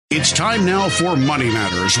It's time now for Money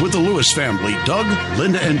Matters with the Lewis family, Doug,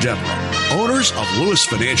 Linda, and Deborah, owners of Lewis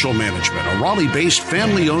Financial Management, a Raleigh-based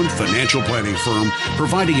family-owned financial planning firm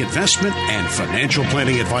providing investment and financial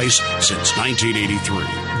planning advice since 1983.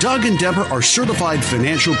 Doug and Deborah are certified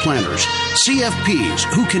financial planners, CFPs,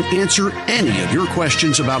 who can answer any of your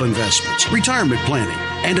questions about investments, retirement planning,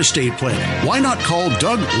 and estate planning. Why not call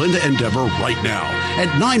Doug, Linda, and Deborah right now at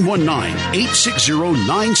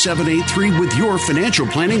 919-860-9783 with your financial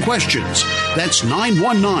planning questions. That's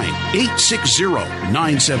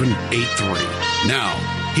 919-860-9783. Now,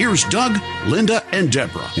 here's Doug, Linda, and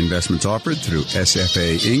Deborah. Investments offered through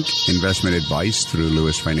SFA Inc. Investment advice through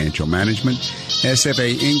Lewis Financial Management.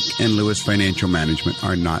 SFA Inc. and Lewis Financial Management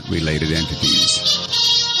are not related entities.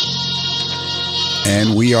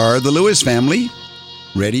 And we are the Lewis family,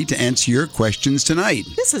 ready to answer your questions tonight.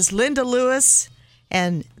 This is Linda Lewis,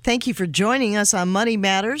 and thank you for joining us on Money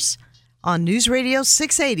Matters on News Radio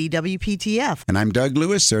 680 WPTF. And I'm Doug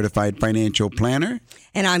Lewis, certified financial planner.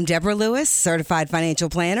 And I'm Deborah Lewis, certified financial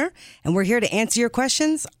planner, and we're here to answer your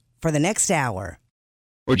questions for the next hour.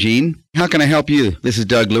 Well, Gene, how can I help you? This is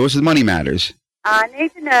Doug Lewis with Money Matters. I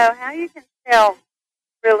need to know how you can sell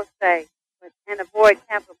real estate and avoid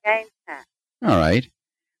capital gains tax. All right.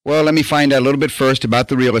 Well, let me find out a little bit first about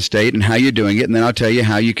the real estate and how you're doing it, and then I'll tell you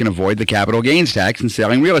how you can avoid the capital gains tax in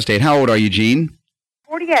selling real estate. How old are you, Gene?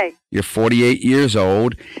 48. You're 48 years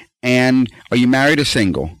old. And are you married or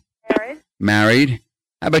single? Married. Married.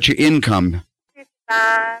 How about your income?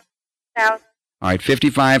 $55,000. All right,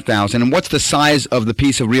 $55,000. And what's the size of the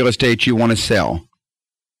piece of real estate you want to sell?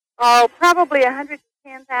 Oh, probably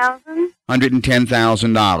 $110,000.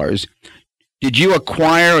 $110,000. Did you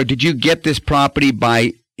acquire or did you get this property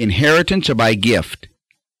by inheritance or by gift?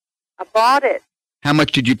 I bought it. How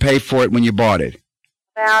much did you pay for it when you bought it?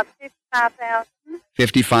 About $55,000.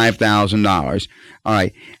 $55,000. All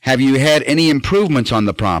right. Have you had any improvements on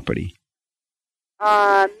the property?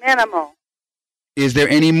 Minimal. Is there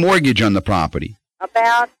any mortgage on the property?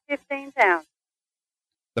 About $15,000.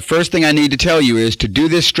 The first thing I need to tell you is to do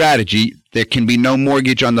this strategy, there can be no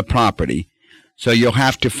mortgage on the property. So you'll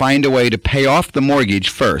have to find a way to pay off the mortgage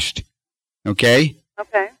first. Okay?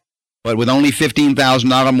 Okay. But with only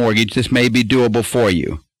 $15,000 mortgage, this may be doable for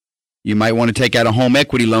you. You might want to take out a home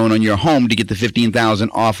equity loan on your home to get the $15,000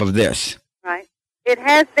 off of this. Right. It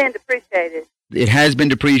has been depreciated. It has been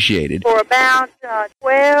depreciated. For about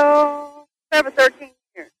 12 or 13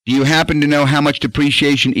 years. Do you happen to know how much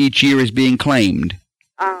depreciation each year is being claimed?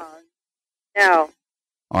 No.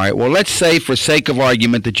 All right, well, let's say for sake of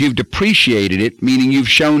argument that you've depreciated it, meaning you've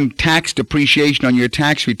shown tax depreciation on your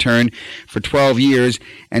tax return for 12 years,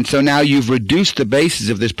 and so now you've reduced the basis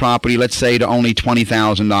of this property, let's say, to only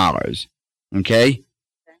 $20,000. Okay?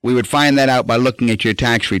 We would find that out by looking at your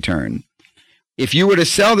tax return. If you were to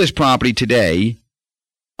sell this property today,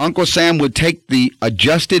 Uncle Sam would take the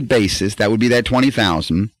adjusted basis, that would be that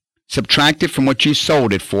 $20,000, subtract it from what you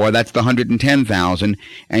sold it for, that's the $110,000,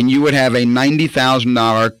 and you would have a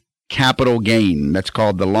 $90,000 capital gain. That's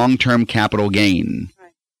called the long-term capital gain.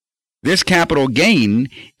 Right. This capital gain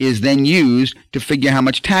is then used to figure how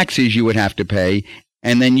much taxes you would have to pay,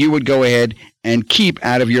 and then you would go ahead and keep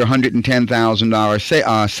out of your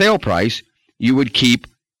 $110,000 sale price, you would keep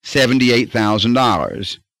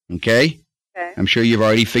 $78,000. Okay? Okay. I'm sure you've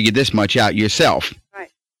already figured this much out yourself.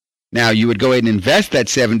 Now, you would go ahead and invest that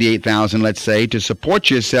 $78,000, let's say, to support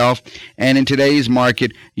yourself, and in today's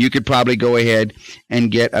market, you could probably go ahead and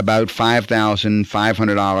get about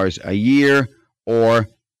 $5,500 a year, or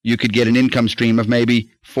you could get an income stream of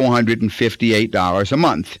maybe $458 a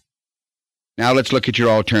month. Now, let's look at your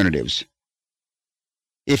alternatives.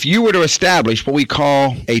 If you were to establish what we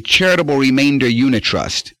call a charitable remainder unit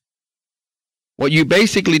trust, what you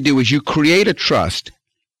basically do is you create a trust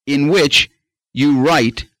in which you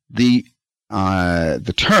write the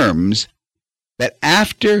terms that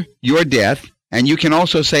after your death, and you can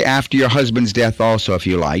also say after your husband's death also if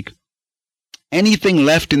you like, anything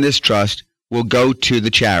left in this trust will go to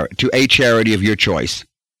to a charity of your choice,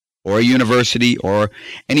 or a university, or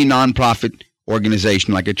any nonprofit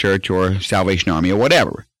organization like a church or Salvation Army or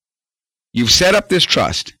whatever. You've set up this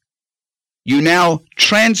trust. You now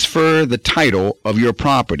transfer the title of your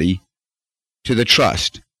property to the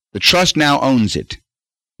trust. The trust now owns it.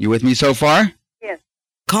 You with me so far? Yes.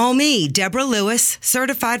 Call me, Deborah Lewis,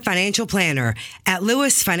 certified financial planner at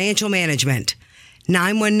Lewis Financial Management.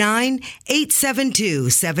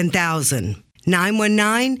 919-872-7000.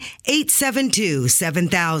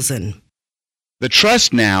 919-872-7000. The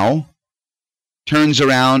trust now turns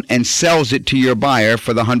around and sells it to your buyer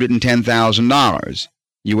for the $110,000.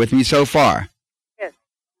 You with me so far? Yes.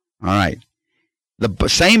 All right. The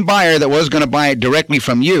same buyer that was going to buy it directly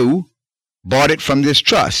from you bought it from this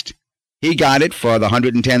trust. He got it for the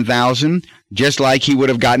 $110,000, just like he would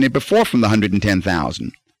have gotten it before from the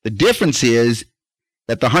 $110,000. The difference is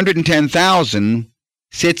that the $110,000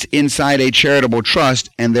 sits inside a charitable trust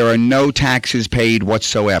and there are no taxes paid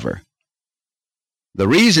whatsoever. The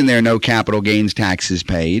reason there are no capital gains taxes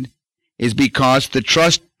paid is because the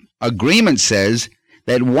trust agreement says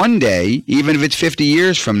that one day, even if it's 50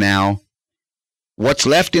 years from now, what's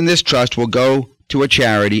left in this trust will go to a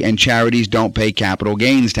charity, and charities don't pay capital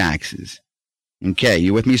gains taxes. Okay,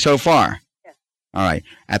 you with me so far? Yes. All right.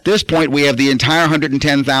 At this point, we have the entire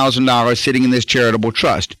 $110,000 sitting in this charitable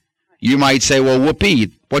trust. You might say, well,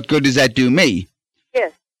 whoopee, what good does that do me?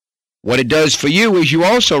 Yes. What it does for you is you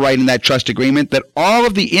also write in that trust agreement that all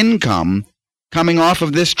of the income coming off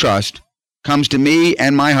of this trust comes to me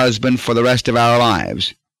and my husband for the rest of our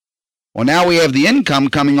lives. Well, now we have the income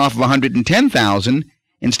coming off of $110,000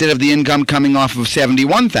 instead of the income coming off of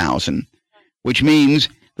 $71,000, which means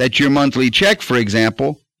that your monthly check, for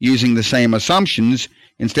example, using the same assumptions,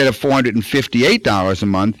 instead of $458 a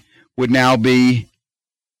month, would now be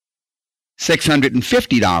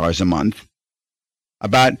 $650 a month,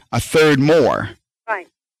 about a third more. Right.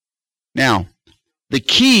 Now, the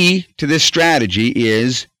key to this strategy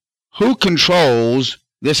is who controls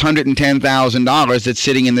this $110,000 that's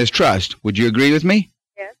sitting in this trust. Would you agree with me?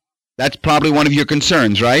 Yes. That's probably one of your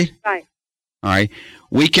concerns, right? Right. All right.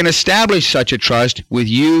 We can establish such a trust with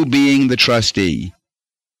you being the trustee.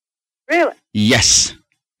 Really? Yes.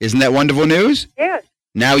 Isn't that wonderful news? Yes.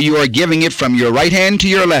 Now you are giving it from your right hand to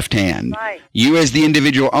your left hand. Right. You as the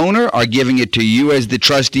individual owner are giving it to you as the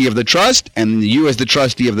trustee of the trust, and you as the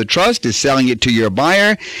trustee of the trust is selling it to your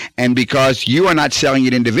buyer. And because you are not selling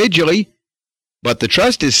it individually, but the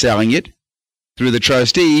trust is selling it through the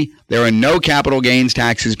trustee, there are no capital gains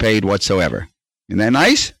taxes paid whatsoever. Isn't that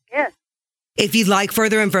nice? Yes. If you'd like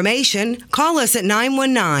further information, call us at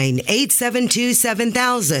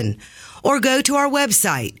 919-872-7000 or go to our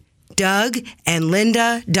website,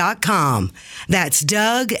 DougAndLinda.com. That's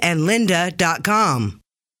DougAndLinda.com.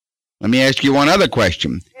 Let me ask you one other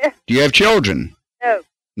question. Yes. Do you have children? No.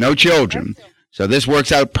 No children. So this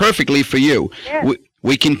works out perfectly for you. Yes.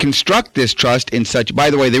 We can construct this trust in such, by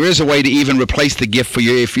the way, there is a way to even replace the gift for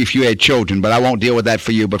you if you had children, but I won't deal with that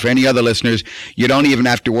for you. But for any other listeners, you don't even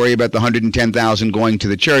have to worry about the $110,000 going to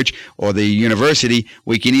the church or the university.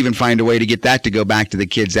 We can even find a way to get that to go back to the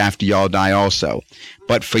kids after y'all die also.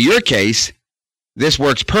 But for your case, this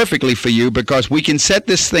works perfectly for you because we can set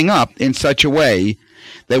this thing up in such a way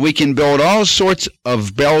that we can build all sorts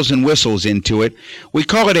of bells and whistles into it. We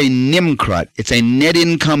call it a NIMCRUT. It's a net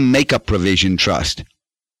income makeup provision trust.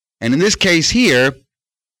 And in this case here,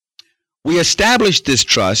 we established this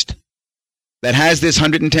trust that has this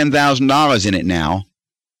 $110,000 in it now,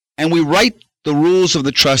 and we write the rules of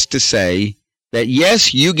the trust to say that,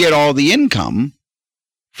 yes, you get all the income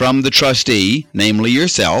from the trustee, namely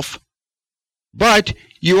yourself, but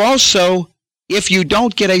you also, if you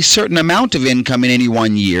don't get a certain amount of income in any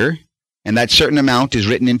one year, and that certain amount is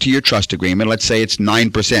written into your trust agreement, let's say it's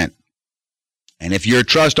 9%. And if your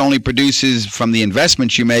trust only produces from the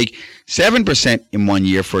investments you make 7% in 1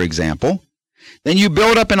 year, for example, then you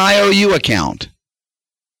build up an IOU account.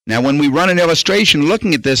 Now, when we run an illustration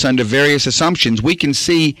looking at this under various assumptions, we can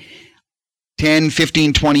see 10,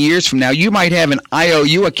 15, 20 years from now, you might have an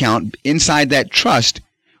IOU account inside that trust,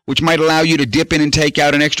 which might allow you to dip in and take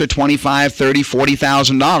out an extra $25,000, $30,000,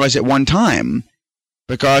 $40,000 at one time,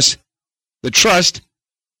 because the trust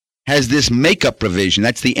has this makeup provision.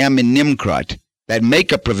 That's the M in NIMCRUT. That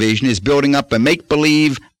makeup provision is building up a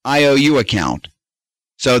make-believe IOU account,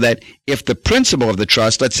 so that if the principal of the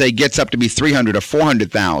trust, let's say, gets up to be $300,000 or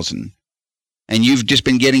 $400,000, and you've just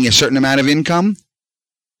been getting a certain amount of income,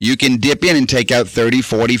 you can dip in and take out $30,000,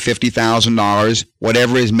 $40,000, $50,000,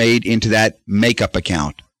 whatever is made into that makeup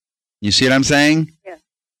account. You see what I'm saying? Yes.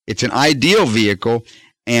 It's an ideal vehicle,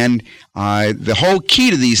 and the whole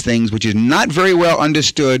key to these things, which is not very well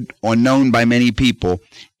understood or known by many people,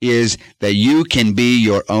 is that you can be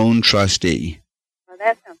your own trustee. Well,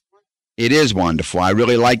 that sounds wonderful. It is wonderful. I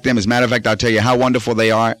really like them. As a matter of fact, I'll tell you how wonderful they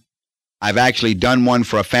are. I've actually done one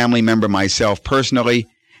for a family member myself personally,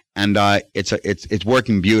 and it's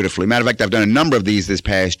working beautifully. Matter of fact, I've done a number of these this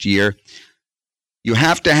past year. You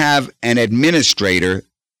have to have an administrator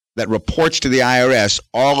that reports to the IRS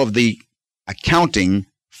all of the accounting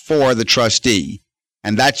for the trustee,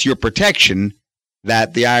 and that's your protection,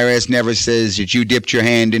 that the IRS never says that you dipped your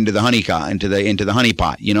hand into the into the honey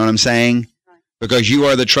pot. You know what I'm saying? Right. Because you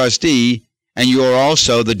are the trustee, and you are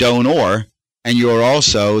also the donor, and you are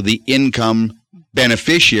also the income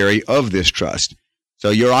beneficiary of this trust. So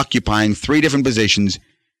you're occupying 3 different positions,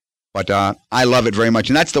 but I love it very much,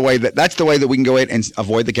 and that's the way that we can go ahead and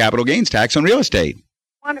avoid the capital gains tax on real estate.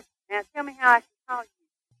 Wonderful. Now tell me how I can call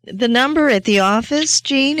you. The number at the office,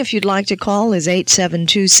 Jean, if you'd like to call, is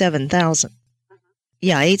 872-7000.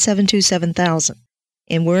 Yeah, 872-7000.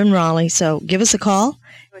 And we're in Raleigh, so give us a call.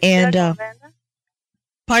 And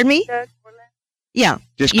pardon me? Yeah.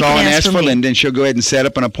 Just call and ask for Linda, and she'll go ahead and set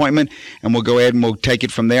up an appointment, and we'll go ahead and we'll take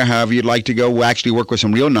it from there however you'd like to go. We'll actually work with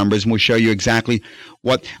some real numbers, and we'll show you exactly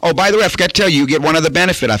what. Oh, by the way, I forgot to tell you, you get one other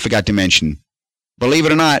benefit I forgot to mention. Believe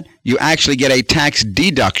it or not, you actually get a tax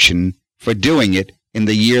deduction for doing it in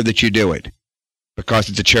the year that you do it because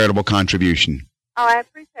it's a charitable contribution. Oh, I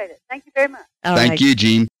appreciate it. Thank you very much. Thank you,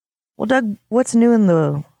 Jean. Well, Doug, what's new in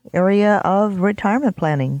the area of retirement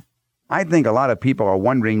planning? I think a lot of people are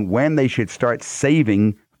wondering when they should start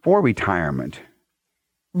saving for retirement.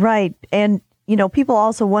 Right. And, people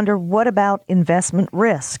also wonder, what about investment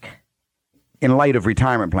risk? In light of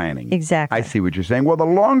retirement planning. Exactly. I see what you're saying. Well, the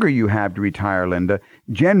longer you have to retire, Linda,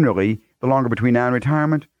 generally, the longer between now and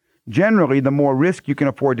retirement, generally, the more risk you can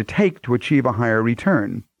afford to take to achieve a higher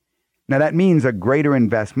return. Now, that means a greater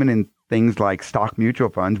investment in things like stock mutual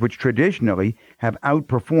funds, which traditionally have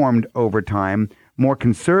outperformed over time more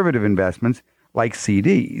conservative investments like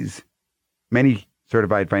CDs. Many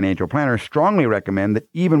certified financial planners strongly recommend that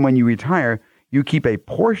even when you retire, you keep a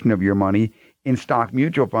portion of your money in stock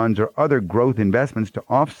mutual funds or other growth investments to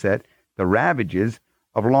offset the ravages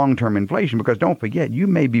of long-term inflation, because don't forget, you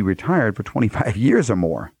may be retired for 25 years or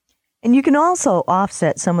more. And you can also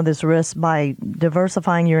offset some of this risk by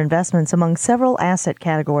diversifying your investments among several asset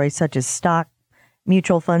categories such as stock,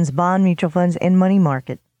 mutual funds, bond mutual funds, and money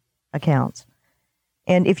market accounts.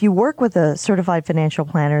 And if you work with a certified financial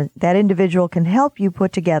planner, that individual can help you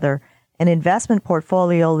put together an investment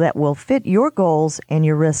portfolio that will fit your goals and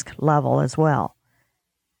your risk level as well.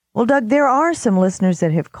 Well, Doug, there are some listeners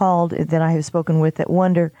that have called that I have spoken with that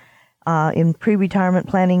wonder in pre-retirement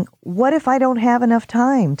planning, what if I don't have enough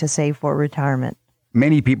time to save for retirement?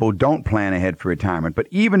 Many people don't plan ahead for retirement, but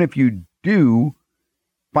even if you do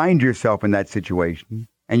find yourself in that situation,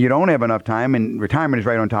 and you don't have enough time and retirement is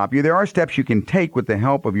right on top of you, there are steps you can take with the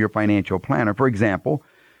help of your financial planner. For example,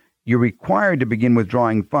 you're required to begin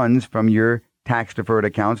withdrawing funds from your tax-deferred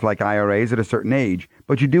accounts like IRAs at a certain age,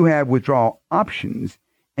 but you do have withdrawal options,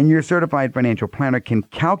 and your certified financial planner can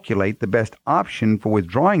calculate the best option for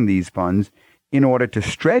withdrawing these funds in order to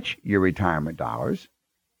stretch your retirement dollars.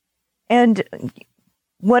 And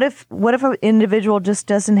what if an individual just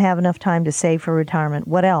doesn't have enough time to save for retirement?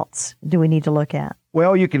 What else do we need to look at?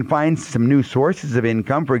 Well, you can find some new sources of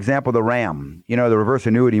income. For example, the RAM, the reverse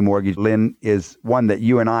annuity mortgage, Lynn, is one that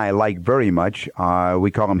you and I like very much. We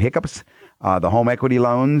call them hiccups, the home equity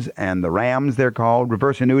loans and the RAMs, they're called,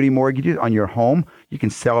 reverse annuity mortgages on your home. You can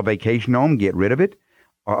sell a vacation home, get rid of it,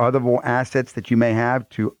 or other assets that you may have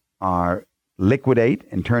to liquidate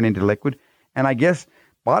and turn into liquid. And I guess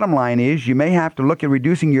bottom line is you may have to look at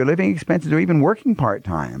reducing your living expenses or even working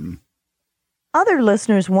part-time. Other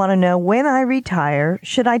listeners want to know, when I retire,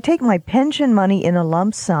 should I take my pension money in a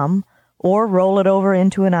lump sum or roll it over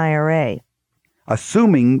into an IRA?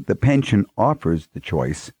 Assuming the pension offers the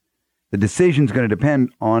choice, the decision is going to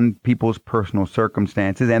depend on people's personal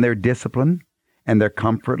circumstances and their discipline and their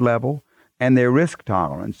comfort level and their risk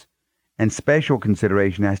tolerance. And special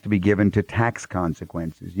consideration has to be given to tax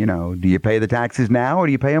consequences. Do you pay the taxes now or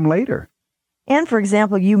do you pay them later? And, for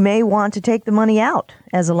example, you may want to take the money out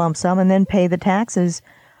as a lump sum and then pay the taxes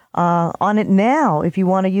on it now if you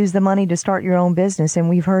want to use the money to start your own business. And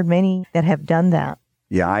we've heard many that have done that.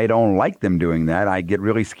 Yeah, I don't like them doing that. I get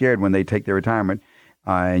really scared when they take their retirement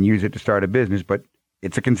and use it to start a business. But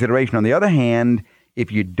it's a consideration. On the other hand,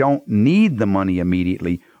 if you don't need the money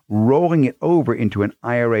immediately, rolling it over into an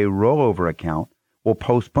IRA rollover account will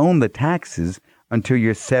postpone the taxes until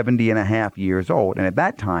you're 70 and a half years old. And at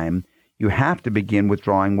that time, you have to begin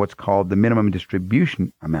withdrawing what's called the minimum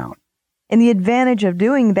distribution amount. And the advantage of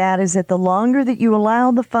doing that is that the longer that you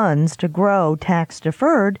allow the funds to grow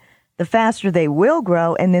tax-deferred, the faster they will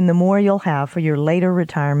grow, and then the more you'll have for your later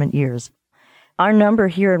retirement years. Our number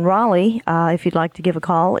here in Raleigh, if you'd like to give a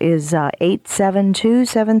call, is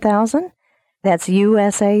 872-7000. That's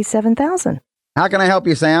USA 7000. How can I help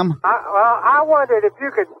you, Sam? I wondered if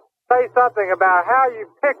you could say something about how you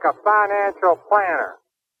pick a financial planner.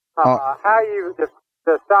 How you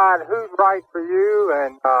decide who's right for you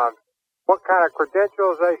and what kind of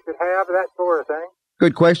credentials they should have, that sort of thing.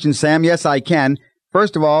 Good question, Sam. Yes, I can.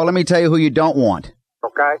 First of all, let me tell you who you don't want.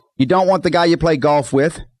 Okay. You don't want the guy you play golf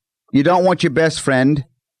with. You don't want your best friend.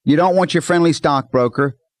 You don't want your friendly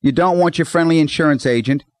stockbroker. You don't want your friendly insurance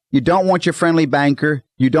agent. You don't want your friendly banker.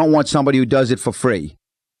 You don't want somebody who does it for free.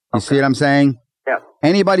 You see what I'm saying? Yes.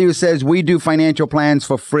 Anybody who says we do financial plans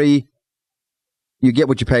for free, you get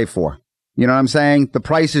what you pay for. You know what I'm saying? The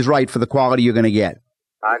price is right for the quality you're going to get.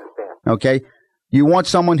 I understand. Okay? You want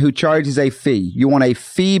someone who charges a fee. You want a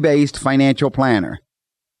fee-based financial planner.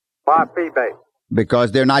 Why fee-based?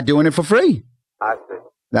 Because they're not doing it for free. I see.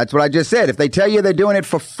 That's what I just said. If they tell you they're doing it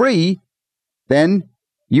for free, then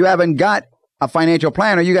you haven't got a financial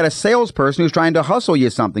planner. You got a salesperson who's trying to hustle you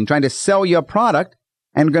something, trying to sell you a product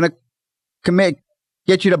and going to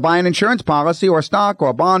get you to buy an insurance policy or a stock or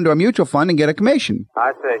a bond or a mutual fund and get a commission.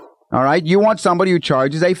 I see. All right? You want somebody who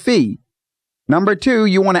charges a fee. Number two,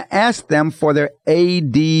 you want to ask them for their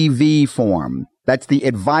ADV form. That's the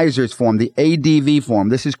advisor's form, the ADV form.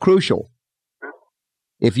 This is crucial.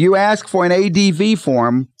 If you ask for an ADV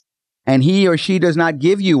form and he or she does not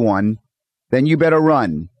give you one, then you better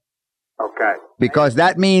run. Okay. Because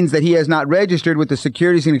that means that he has not registered with the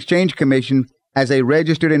Securities and Exchange Commission as a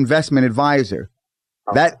registered investment advisor.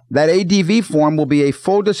 Okay. That ADV form will be a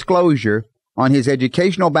full disclosure on his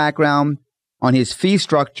educational background, on his fee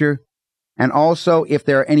structure, and also if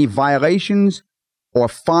there are any violations or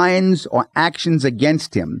fines or actions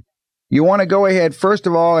against him. You want to go ahead, first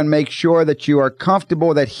of all, and make sure that you are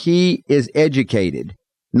comfortable that he is educated,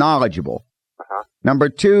 knowledgeable. Uh-huh. Number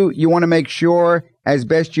two, you want to make sure, as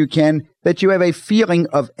best you can, that you have a feeling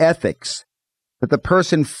of ethics, that the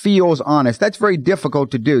person feels honest. That's very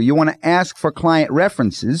difficult to do. You want to ask for client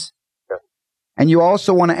references, and you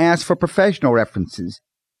also want to ask for professional references.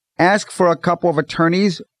 Ask for a couple of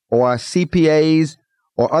attorneys or CPAs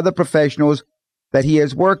or other professionals that he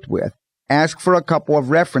has worked with. Ask for a couple of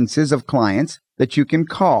references of clients that you can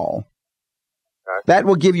call. Okay. That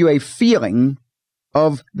will give you a feeling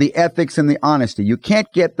of the ethics and the honesty. You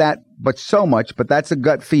can't get that but so much, but that's a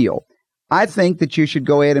gut feel. I think that you should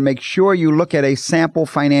go ahead and make sure you look at a sample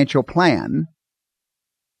financial plan.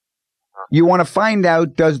 You want to find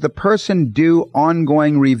out, does the person do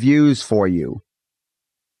ongoing reviews for you?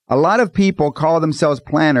 A lot of people call themselves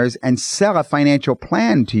planners and sell a financial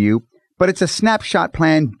plan to you, but it's a snapshot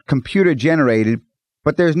plan, computer generated,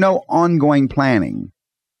 but there's no ongoing planning.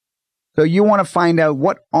 So you want to find out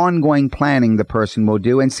what ongoing planning the person will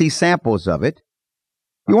do and see samples of it.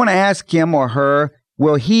 You want to ask him or her,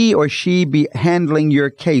 will he or she be handling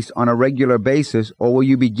your case on a regular basis, or will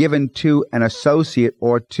you be given to an associate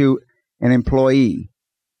or to an employee?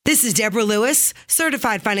 This is Deborah Lewis,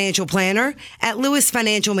 certified financial planner at Lewis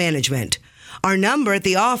Financial Management. Our number at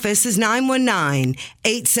the office is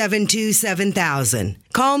 919-872-7000.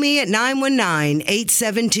 Call me at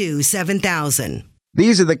 919-872-7000.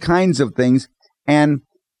 These are the kinds of things, and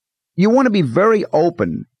you want to be very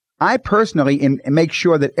open. I personally make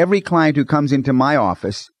sure that every client who comes into my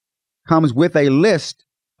office comes with a list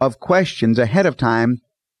of questions ahead of time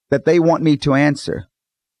that they want me to answer.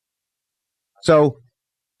 So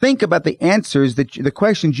think about the answers, the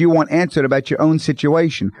questions you want answered about your own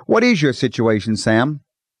situation. What is your situation, Sam?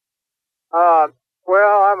 Well,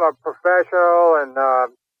 I'm a professional, and I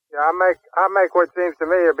make what seems to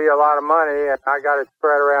me to be a lot of money, and I got it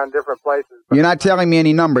spread around different places. You're not telling me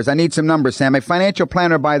any numbers. I need some numbers, Sam. A financial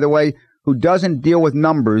planner, by the way, who doesn't deal with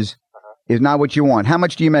numbers is not what you want. How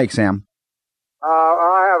much do you make, Sam?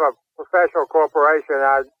 I have a professional corporation.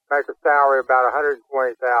 I make a salary about $120,000.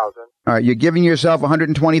 All right, you're giving yourself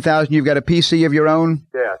 $120,000. You've got a PC of your own?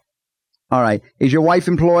 Yes. All right. Is your wife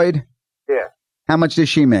employed? Yes. How much does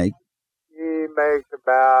she make? She makes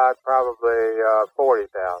about probably $40,000.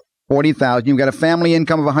 $40,000. You've got a family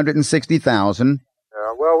income of $160,000.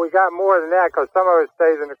 Well, we got more than that because some of it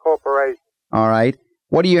stays in the corporation. All right.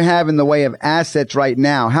 What do you have in the way of assets right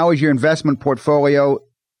now? How is your investment portfolio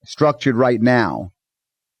structured right now?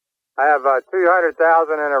 I have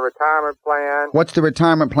 $200,000 in a retirement plan. What's the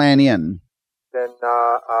retirement plan in? In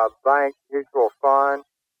a bank mutual fund.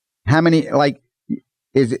 How many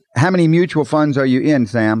mutual funds are you in,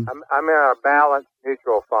 Sam? I'm in a balanced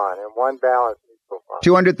mutual fund, in one balanced mutual fund.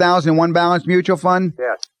 200,000 in one balanced mutual fund?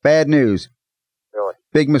 Yes. Bad news. Really?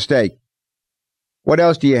 Big mistake. What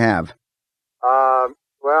else do you have?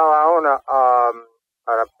 Well, I own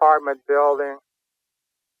an apartment building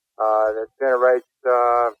that generates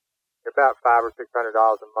about $500 or $600 a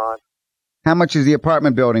month. How much is the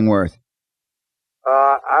apartment building worth?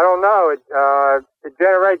 I don't know. It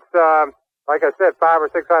generates, like I said, $500 or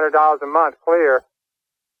 $600 a month clear.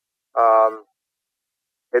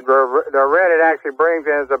 The rent it actually brings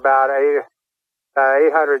in is about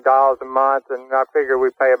 $800 a month, and I figure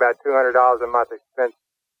we pay about $200 a month expense.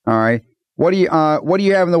 All right. What do you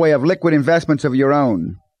have in the way of liquid investments of your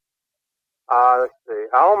own? Let's see.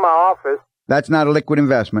 I own my office. That's not a liquid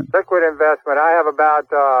investment. Liquid investment. I have about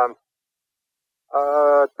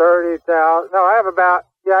 30,000. No, I have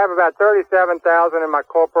about 37,000 in my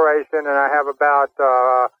corporation, and I have about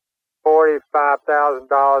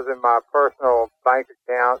 $45,000 in my personal bank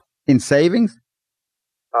account. In savings?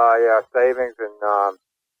 Yeah, savings and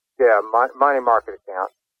money market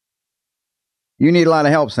account. You need a lot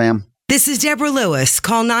of help, Sam. This is Deborah Lewis.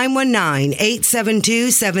 Call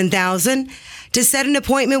 919-872-7000 to set an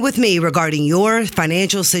appointment with me regarding your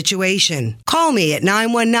financial situation. Call me at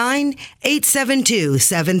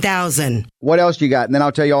 919-872-7000. What else you got? And then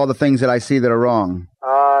I'll tell you all the things that I see that are wrong.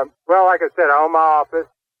 Well, like I said, I own my office.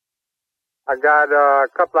 I got a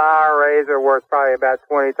couple of IRAs that are worth probably about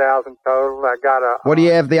 $20,000 total. I got a. What do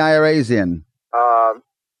you have the IRAs in? Some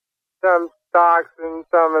stocks and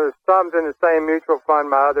some's in the same mutual fund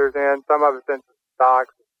my others in. Some of it's in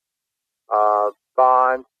stocks,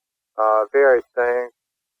 bonds, various things.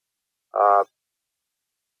 I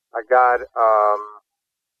got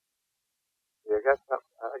I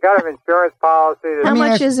got an insurance policy. How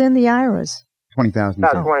much is in the IRAs? $20,000.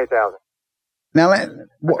 About $20,000. Now, I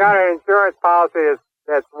got an insurance policy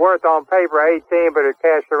that's worth on paper 18, but the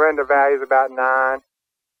cash surrender value is about 9.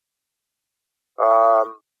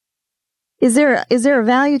 Is there a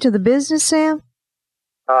value to the business, Sam?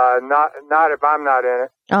 Not if I'm not in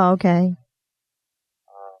it. Oh, okay.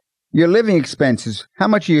 Your living expenses. How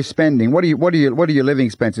much are you spending? What are your living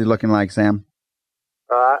expenses looking like, Sam?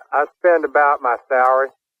 I spend about my salary.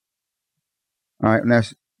 All right. Now,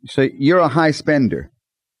 so you're a high spender.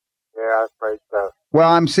 Yeah, I afraid so. Well,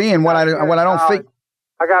 I'm seeing what I don't think.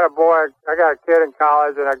 I got a boy. I got a kid in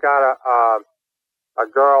college, and I got a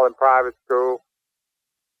girl in private school.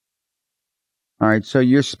 All right. So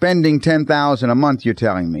you're spending $10,000 a month. You're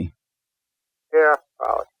telling me. Yeah,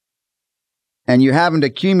 probably. And you haven't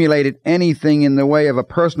accumulated anything in the way of a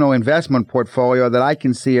personal investment portfolio that I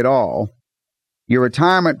can see at all. Your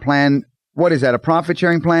retirement plan. What is that? A profit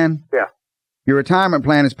sharing plan? Yeah. Your retirement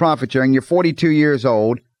plan is profit sharing. You're 42 years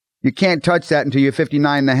old. You can't touch that until you're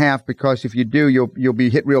 59 and a half, because if you do, you'll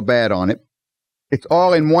be hit real bad on it. It's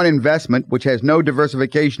all in one investment, which has no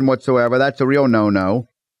diversification whatsoever. That's a real no-no.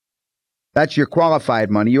 That's your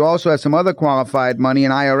qualified money. You also have some other qualified money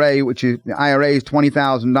in IRA, which is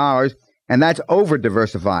 $20,000, and that's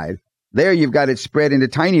over-diversified. There you've got it spread into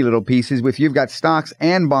tiny little pieces. If you've got stocks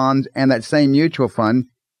and bonds and that same mutual fund,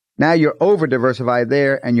 now you're over-diversified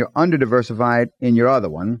there, and you're under-diversified in your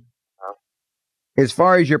other one. As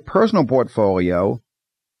far as your personal portfolio,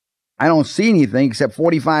 I don't see anything except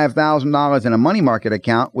 $45,000 in a money market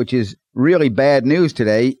account, which is really bad news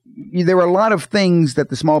today. There are a lot of things that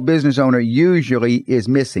the small business owner usually is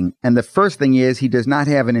missing. And the first thing is he does not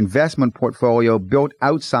have an investment portfolio built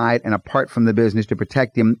outside and apart from the business to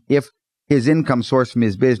protect him if his income source from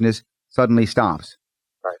his business suddenly stops.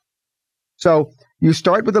 Right. So you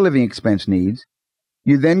start with the living expense needs.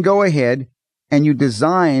 You then go ahead and you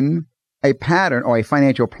design a pattern or a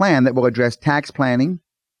financial plan that will address tax planning,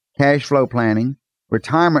 cash flow planning,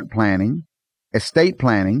 retirement planning, estate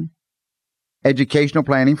planning, educational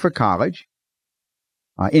planning for college,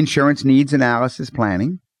 insurance needs analysis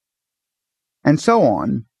planning, and so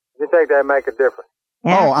on. You think that make a difference?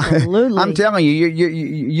 Absolutely. I'm telling you,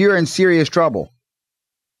 you're in serious trouble.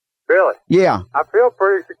 Really? Yeah. I feel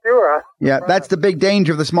pretty secure. Yeah, that's the big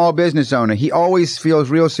danger of the small business owner. He always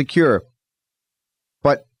feels real secure.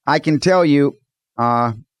 But I can tell you,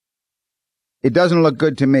 it doesn't look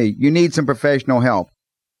good to me. You need some professional help.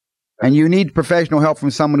 And you need professional help from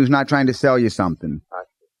someone who's not trying to sell you something.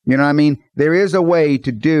 You know what I mean? There is a way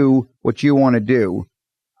to do what you want to do,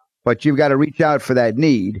 but you've got to reach out for that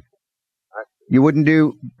need. You wouldn't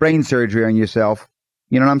do brain surgery on yourself.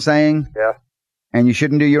 You know what I'm saying? Yeah. And you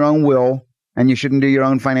shouldn't do your own will, and you shouldn't do your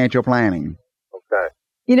own financial planning. Okay.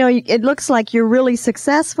 You know, it looks like you're really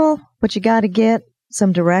successful, but you got to get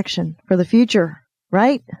some direction for the future,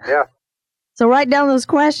 right? Yeah. So write down those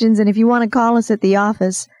questions, and if you want to call us at the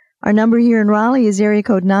office, our number here in Raleigh is area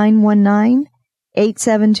code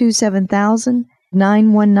 919-872-7000,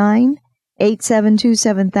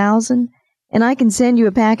 919-872-7000, and I can send you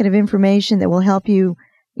a packet of information that will help you,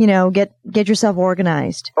 get yourself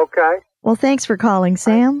organized. Okay. Well, thanks for calling,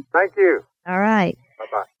 Sam. Thank you. All right.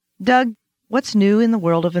 Bye-bye. Doug, what's new in the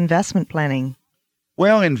world of investment planning?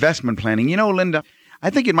 Well, investment planning, Linda,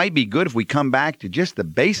 I think it might be good if we come back to just the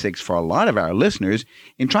basics for a lot of our listeners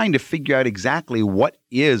in trying to figure out exactly what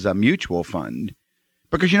is a mutual fund.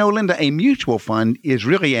 Because, Linda, a mutual fund is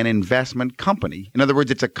really an investment company. In other words,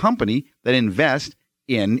 it's a company that invests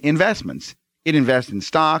in investments. It invests in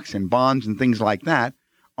stocks and bonds and things like that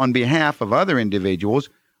on behalf of other individuals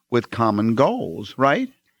with common goals, right?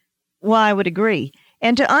 Well, I would agree.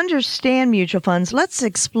 And to understand mutual funds, let's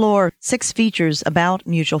explore 6 features about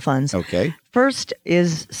mutual funds. Okay. First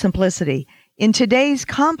is simplicity. In today's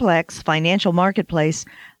complex financial marketplace,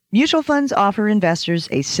 mutual funds offer investors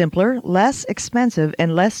a simpler, less expensive,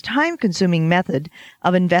 and less time-consuming method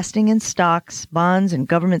of investing in stocks, bonds, and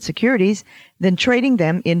government securities than trading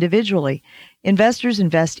them individually. Investors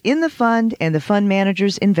invest in the fund, and the fund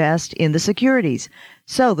managers invest in the securities.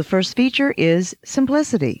 So the first feature is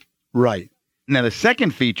simplicity. Right. Now, the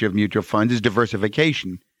second feature of mutual funds is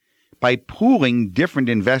diversification. By pooling different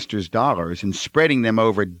investors' dollars and spreading them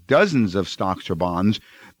over dozens of stocks or bonds,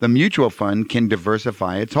 the mutual fund can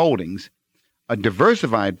diversify its holdings. A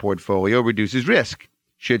diversified portfolio reduces risk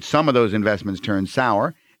should some of those investments turn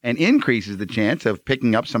sour and increases the chance of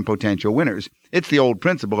picking up some potential winners. It's the old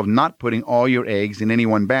principle of not putting all your eggs in any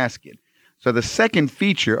one basket. So the second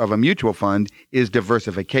feature of a mutual fund is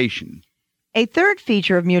diversification. A third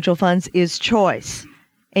feature of mutual funds is choice.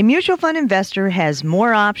 A mutual fund investor has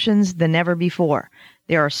more options than ever before.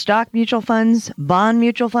 There are stock mutual funds, bond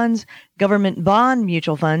mutual funds, government bond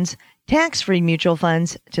mutual funds, tax-free mutual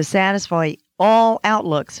funds to satisfy all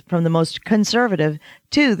outlooks from the most conservative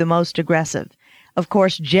to the most aggressive. Of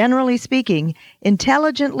course, generally speaking,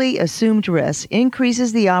 intelligently assumed risk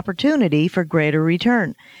increases the opportunity for greater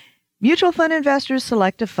return. Mutual fund investors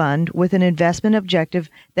select a fund with an investment objective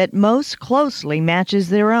that most closely matches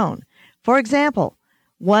their own. For example,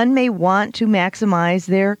 one may want to maximize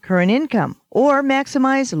their current income or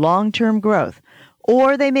maximize long-term growth,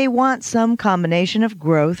 or they may want some combination of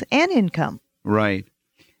growth and income. Right.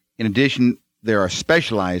 In addition, there are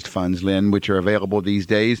specialized funds, Lynn, which are available these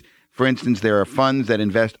days. For instance, there are funds that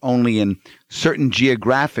invest only in certain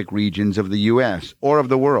geographic regions of the U.S. or of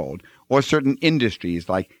the world, or certain industries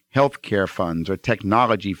like healthcare funds or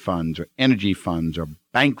technology funds or energy funds or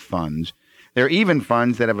bank funds. There are even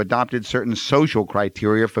funds that have adopted certain social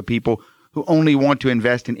criteria for people who only want to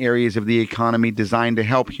invest in areas of the economy designed to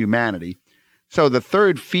help humanity. So the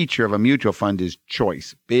third feature of a mutual fund is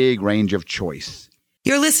choice, big range of choice.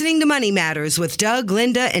 You're listening to Money Matters with Doug,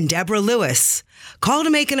 Linda, and Deborah Lewis. Call to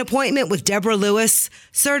make an appointment with Deborah Lewis,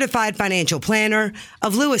 certified financial planner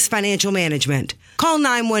of Lewis Financial Management. Call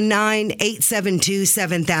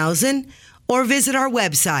 919-872-7000 or visit our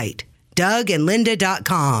website,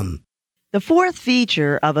 dougandlinda.com. The fourth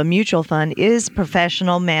feature of a mutual fund is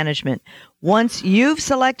professional management. Once you've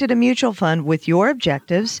selected a mutual fund with your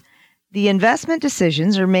objectives, the investment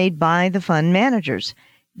decisions are made by the fund managers.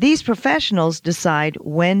 These professionals decide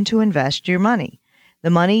when to invest your money. The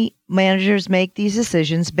money managers make these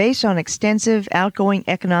decisions based on extensive outgoing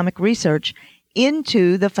economic research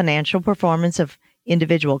into the financial performance of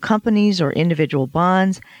individual companies or individual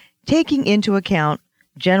bonds, taking into account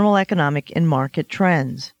general economic and market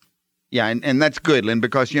trends. Yeah, and that's good, Lynn,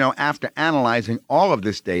 because, after analyzing all of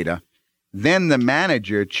this data, then the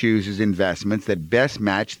manager chooses investments that best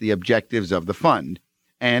match the objectives of the fund.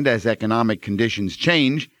 And as economic conditions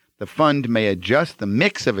change, the fund may adjust the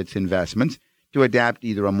mix of its investments to adapt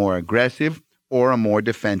either a more aggressive or a more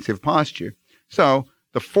defensive posture. So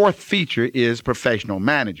the fourth feature is professional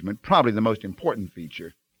management, probably the most important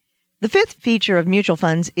feature. The fifth feature of mutual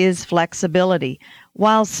funds is flexibility.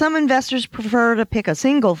 While some investors prefer to pick a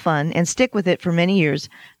single fund and stick with it for many years,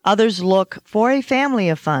 others look for a family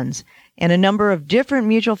of funds, and a number of different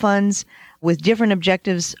mutual funds with different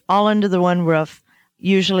objectives all under the one roof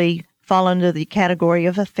usually fall under the category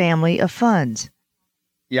of a family of funds.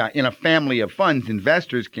 Yeah, in a family of funds,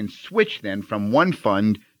 investors can switch then from one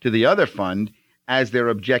fund to the other fund as their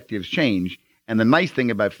objectives change. And the nice thing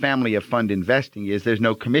about family of fund investing is there's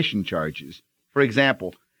no commission charges. For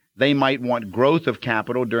example, they might want growth of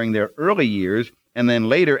capital during their early years and then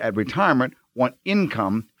later at retirement want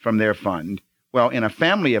income from their fund. Well, in a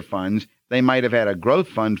family of funds, they might have had a growth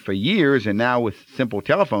fund for years, and now with simple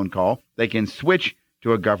telephone call, they can switch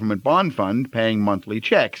to a government bond fund paying monthly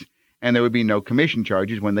checks, and there would be no commission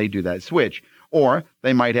charges when they do that switch. Or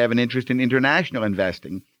they might have an interest in international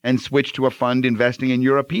investing and switch to a fund investing in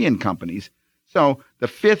European companies. So the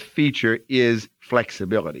fifth feature is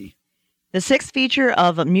flexibility. The sixth feature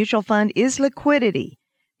of a mutual fund is liquidity.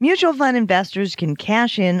 Mutual fund investors can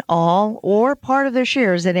cash in all or part of their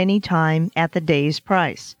shares at any time at the day's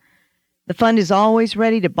price. The fund is always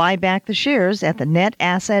ready to buy back the shares at the net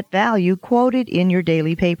asset value quoted in your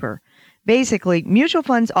daily paper. Basically, mutual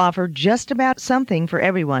funds offer just about something for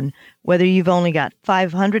everyone, whether you've only got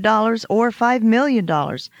 $500 or $5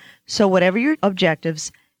 million. So whatever your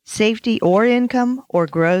objectives, safety or income or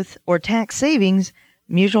growth or tax savings,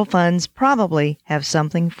 mutual funds probably have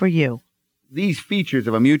something for you. These features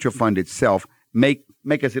of a mutual fund itself make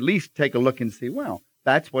us at least take a look and see, well,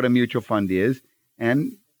 That's what a mutual fund is.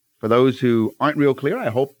 And for those who aren't real clear, I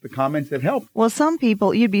hope the comments have helped. Well, some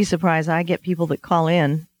people, you'd be surprised. I get people that call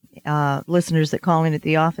in, listeners that call in at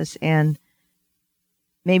the office, and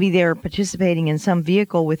maybe they're participating in some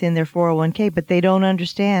vehicle within their 401k, but they don't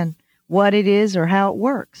understand what it is or how it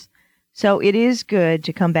works. So it is good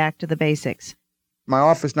to come back to the basics. My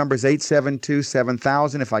office number is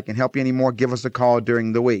 872-7000. If I can help you anymore, give us a call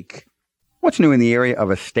during the week. What's new in the area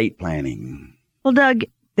of estate planning? Well, Doug,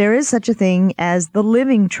 there is such a thing as the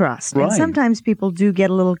living trust. Right. And sometimes people do get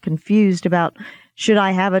a little confused about, should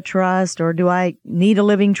I have a trust, or do I need a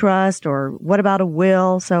living trust, or what about a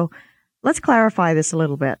will? So let's clarify this a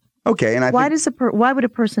little bit. Okay. And why would a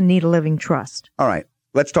person need a living trust? All right.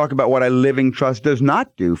 Let's talk about what a living trust does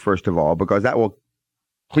not do, first of all, because that will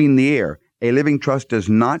clean the air. A living trust does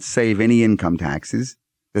not save any income taxes,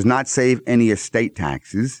 does not save any estate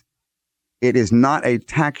taxes. It is not a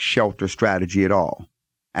tax shelter strategy at all,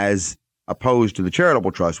 as opposed to the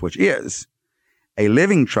charitable trust, which is. A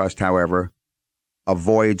living trust, however,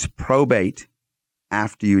 avoids probate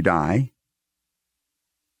after you die.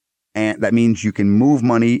 And that means you can move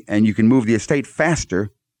money and you can move the estate faster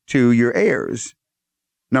to your heirs.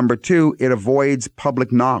 Number two, it avoids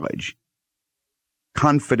public knowledge,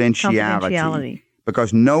 confidentiality.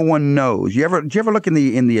 Because no one knows. Do you ever look in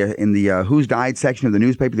the who's died section of the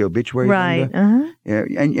newspaper, the obituary? Right. Yeah,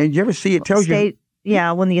 and you ever see it tells you?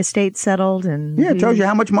 Yeah, when the estate's settled and it tells you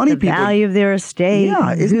how much money the value of their estate,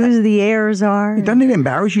 who the heirs are. Doesn't it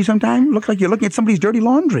embarrass you sometimes? Looks like you're looking at somebody's dirty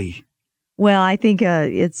laundry. Well, I think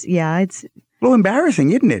it's a little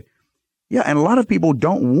embarrassing, isn't it? Yeah, and a lot of people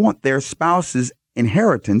don't want their spouse's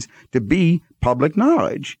inheritance to be public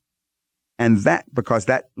knowledge. And because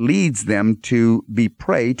that leads them to be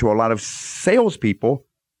prey to a lot of salespeople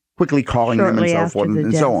quickly calling them and so forth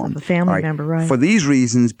and so on. A family member, right? For these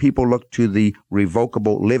reasons, people look to the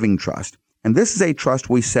revocable living trust. And this is a trust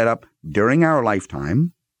we set up during our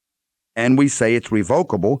lifetime. And we say it's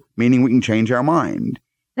revocable, meaning we can change our mind.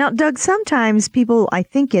 Now, Doug, sometimes people, I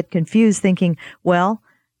think, get confused thinking, well,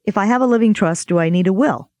 if I have a living trust, do I need a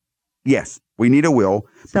will? Yes. We need a will.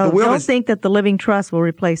 So don't think that the living trust will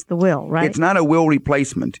replace the will, right? It's not a will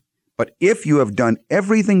replacement. But if you have done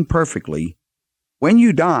everything perfectly, when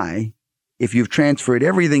you die, if you've transferred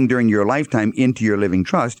everything during your lifetime into your living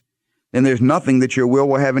trust, then there's nothing that your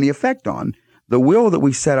will have any effect on. The will that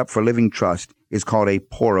we set up for living trust is called a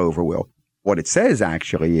pour-over will. What it says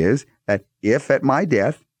actually is that if at my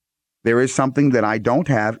death there is something that I don't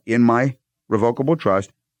have in my revocable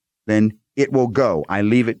trust, then it will go. I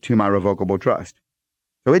leave it to my revocable trust.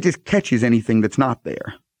 So it just catches anything that's not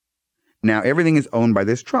there. Now, everything is owned by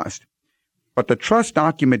this trust. But the trust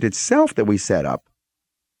document itself that we set up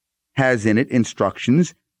has in it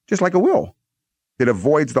instructions, just like a will, that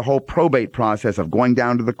avoids the whole probate process of going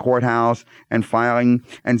down to the courthouse and filing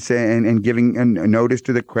and giving a notice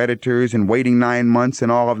to the creditors and waiting 9 months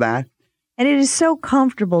and all of that. And it is so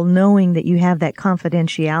comfortable knowing that you have that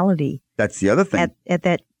confidentiality. That's the other thing. At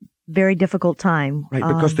that very difficult time. Right,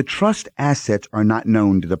 because the trust assets are not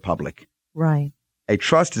known to the public. Right. A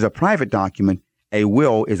trust is a private document. A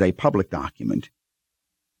will is a public document.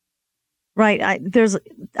 Right.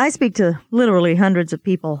 I speak to literally hundreds of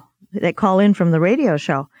people that call in from the radio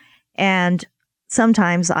show. And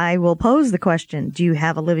sometimes I will pose the question, do you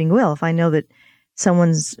have a living will? If I know that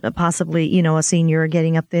someone's possibly, a senior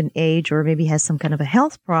getting up in age or maybe has some kind of a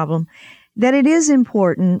health problem, that it is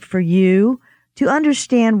important for you to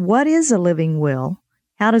understand what is a living will,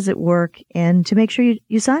 how does it work, and to make sure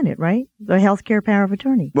you sign it, right? The healthcare power of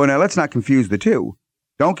attorney. Well, now let's not confuse the two.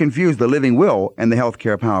 Don't confuse the living will and the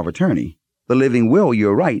healthcare power of attorney. The living will,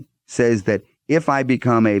 you're right, says that if I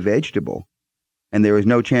become a vegetable and there is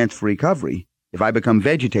no chance for recovery, if I become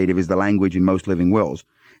vegetative is the language in most living wills,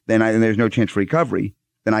 then there's no chance for recovery,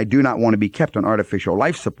 then I do not want to be kept on artificial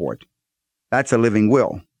life support. That's a living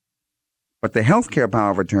will. But the healthcare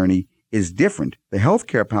power of attorney is different. The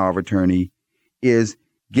healthcare power of attorney is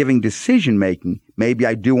giving decision-making. Maybe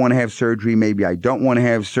I do want to have surgery. Maybe I don't want to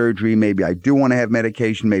have surgery. Maybe I do want to have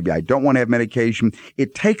medication. Maybe I don't want to have medication.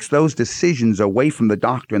 It takes those decisions away from the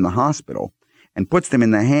doctor in the hospital and puts them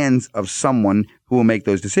in the hands of someone who will make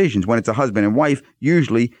those decisions. When it's a husband and wife,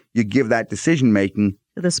 usually you give that decision-making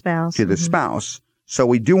to the spouse. Spouse. So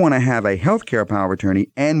we do want to have a healthcare power of attorney,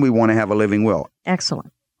 and we want to have a living will.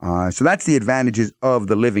 Excellent. So that's the advantages of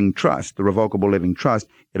the living trust, the revocable living trust.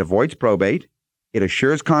 It avoids probate, it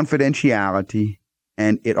assures confidentiality,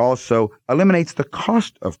 and it also eliminates the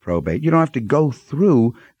cost of probate. You don't have to go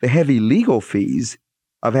through the heavy legal fees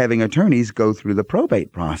of having attorneys go through the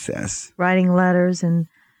probate process. Writing letters and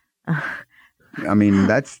I mean,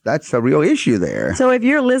 that's a real issue there. So if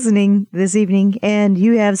you're listening this evening and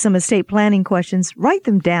you have some estate planning questions, write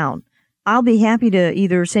them down. I'll be happy to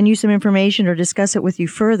either send you some information or discuss it with you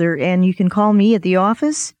further, and you can call me at the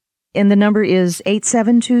office, and the number is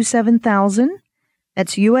 872-7000.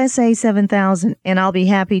 That's USA 7000, and I'll be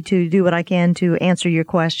happy to do what I can to answer your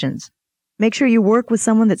questions. Make sure you work with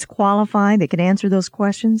someone that's qualified, that can answer those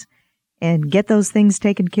questions, and get those things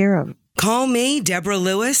taken care of. Call me, Deborah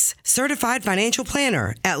Lewis, Certified Financial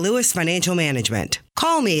Planner at Lewis Financial Management.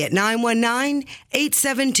 Call me at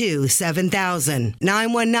 919-872-7000.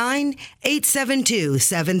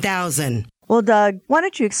 919-872-7000. Well, Doug, why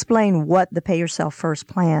don't you explain what the Pay Yourself First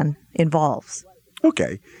plan involves?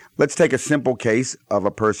 Okay, let's take a simple case of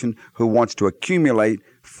a person who wants to accumulate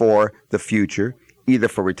for the future, either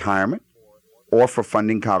for retirement or for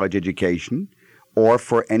funding college education or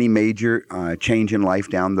for any major change in life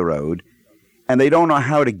down the road, and they don't know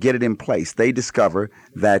how to get it in place. They discover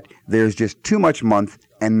that there's just too much month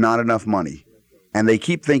and not enough money. And they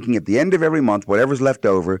keep thinking at the end of every month, whatever's left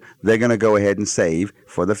over, they're going to go ahead and save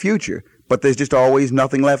for the future. But there's just always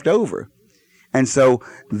nothing left over. And so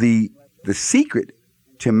the secret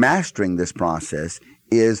to mastering this process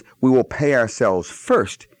is we will pay ourselves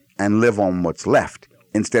first and live on what's left,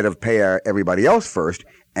 instead of pay everybody else first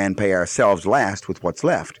and pay ourselves last with what's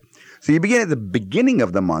left. So you begin at the beginning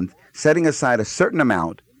of the month, setting aside a certain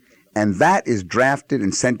amount, and that is drafted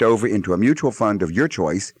and sent over into a mutual fund of your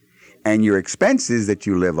choice, and your expenses that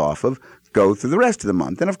you live off of go through the rest of the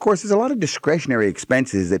month. And of course, there's a lot of discretionary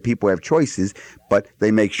expenses that people have choices, but they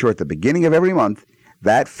make sure at the beginning of every month,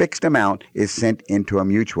 that fixed amount is sent into a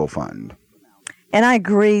mutual fund. And I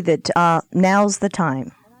agree that now's the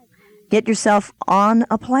time. Get yourself on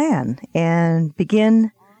a plan and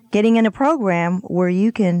begin getting in a program where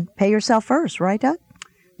you can pay yourself first, right, Doug?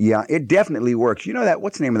 Yeah, it definitely works. You know that,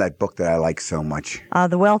 what's the name of that book that I like so much?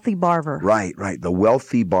 The Wealthy Barber. Right. The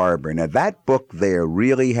Wealthy Barber. Now, that book there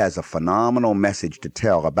really has a phenomenal message to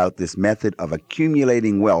tell about this method of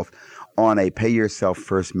accumulating wealth on a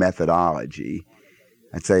pay-yourself-first methodology.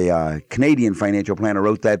 That's a Canadian financial planner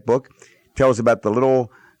wrote that book. Tells about the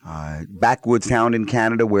little backwoods town in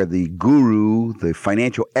Canada where the guru, the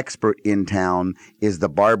financial expert in town, is the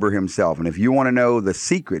barber himself. And if you want to know the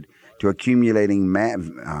secret to accumulating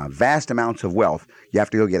vast amounts of wealth, you have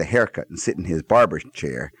to go get a haircut and sit in his barber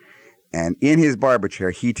chair. And in his barber chair,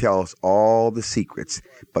 he tells all the secrets.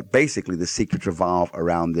 But basically, the secrets revolve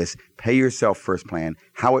around this pay yourself first plan,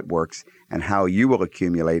 how it works, and how you will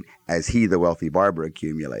accumulate as he, the wealthy barber,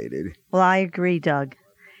 accumulated. Well, I agree, Doug.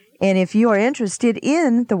 And if you are interested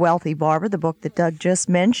in The Wealthy Barber, the book that Doug just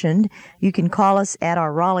mentioned, you can call us at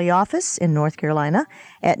our Raleigh office in North Carolina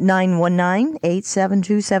at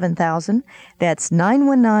 919-872-7000. That's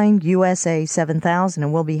 919-USA 7000,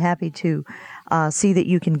 and we'll be happy to see that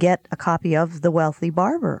you can get a copy of The Wealthy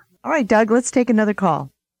Barber. All right, Doug, let's take another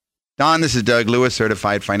call. Don, this is Doug Lewis,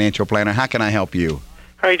 Certified Financial Planner. How can I help you?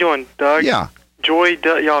 How you doing, Doug? Yeah. Enjoy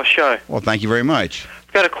y'all's show. Well, thank you very much.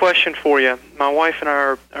 I've got a question for you. My wife and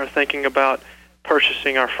I are thinking about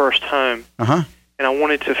purchasing our first home. Uh-huh. And I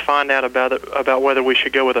wanted to find out about whether we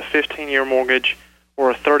should go with a 15-year mortgage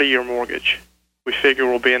or a 30-year mortgage. We figure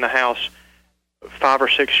we'll be in the house 5 or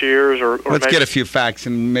 6 years, or let's maybe... get a few facts,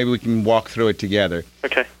 and maybe we can walk through it together.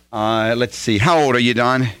 Okay. Let's see. How old are you,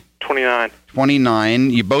 Don? 29. 29.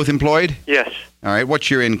 You both employed? Yes. All right.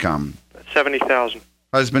 What's your income? $70,000.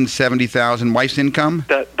 Husband, $70,000. Wife's income?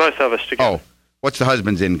 Both of us together. Oh. What's the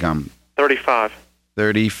husband's income? 35.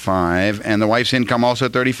 35. And the wife's income also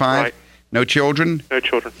 35? Right. No children? No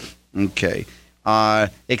children. Okay.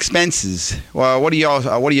 Expenses. Well, what are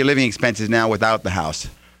your living expenses now without the house?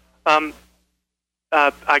 I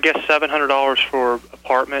guess $700 for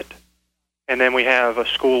apartment, and then we have a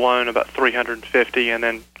school loan about $350, and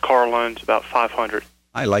then car loans about $500.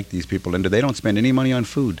 I like these people, Linda. They don't spend any money on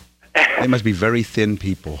food. They must be very thin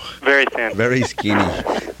people. Very thin. Very skinny.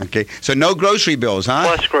 Okay. So no grocery bills, huh?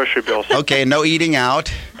 Plus grocery bills. Okay. No eating out.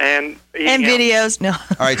 And videos. No.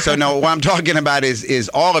 All right. So no, what I'm talking about is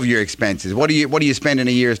all of your expenses. What do you spend in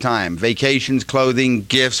a year's time? Vacations, clothing,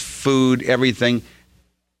 gifts, food, everything.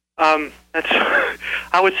 I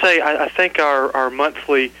would say I think our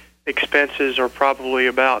monthly expenses are probably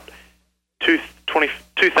about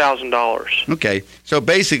 $2,000. Okay, so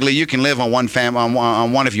basically you can live on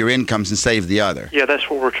on one of your incomes and save the other. Yeah, that's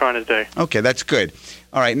what we're trying to do. Okay, that's good.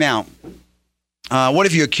 All right, now, what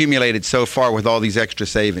have you accumulated so far with all these extra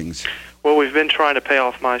savings? Well, we've been trying to pay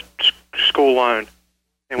off my school loan,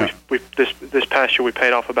 and this past year we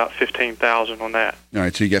paid off about $15,000 on that. All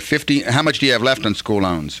right, so you got 50. How much do you have left on school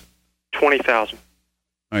loans? $20,000. All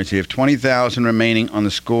right, so you have $20,000 remaining on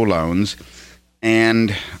the school loans.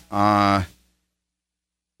 And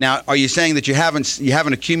now, are you saying that you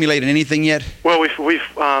haven't accumulated anything yet? Well, we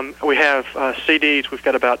have CDs. We've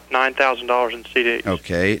got about $9,000 in CDs.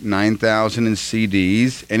 Okay, $9,000 in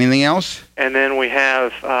CDs. Anything else? And then we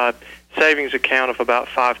have savings account of about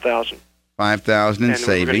 $5,000. $5,000 in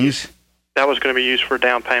savings. That was going to be used for a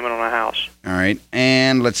down payment on a house. All right,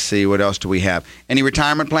 and let's see, what else do we have? Any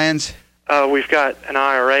retirement plans? We've got an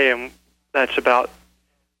IRA, and that's about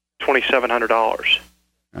 $2,700.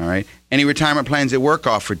 All right. Any retirement plans at work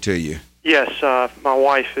offered to you? Yes, my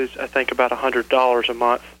wife is, I think, about $100 a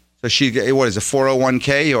month. So she, what is a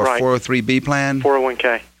 401k or right. 403b plan?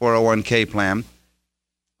 401k. 401k plan.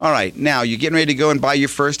 All right. Now you're getting ready to go and buy your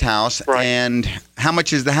first house. Right. And how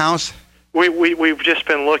much is the house? We've just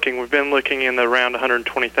been looking. We've been looking in the around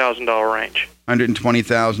 $120,000 range.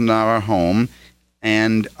 $120,000 home.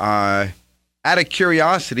 And out of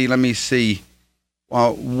curiosity, let me see.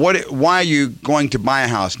 Why are you going to buy a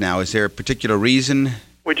house now? Is there a particular reason?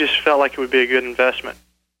 We just felt like it would be a good investment.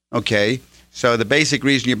 Okay. So the basic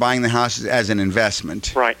reason you're buying the house is as an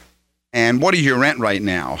investment. Right. And what is your rent right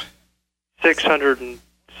now? $670.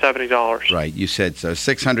 Right. You said so.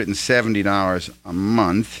 $670 a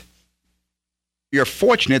month. You're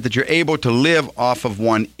fortunate that you're able to live off of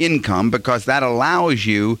one income because that allows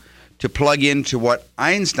you to plug into what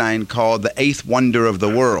Einstein called the eighth wonder of the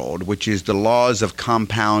world, which is the laws of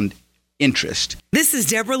compound interest. This is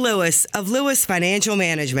Deborah Lewis of Lewis Financial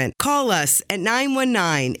Management. Call us at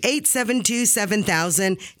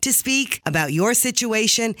 919-872-7000 to speak about your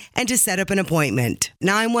situation and to set up an appointment.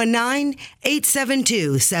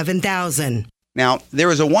 919-872-7000. Now, there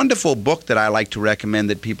is a wonderful book that I like to recommend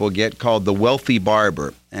that people get called The Wealthy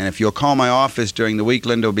Barber. And if you'll call my office during the week,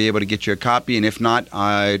 Linda will be able to get you a copy. And if not,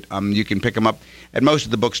 you can pick them up at most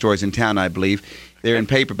of the bookstores in town, I believe. They're in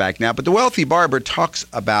paperback now. But The Wealthy Barber talks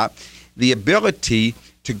about the ability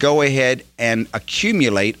to go ahead and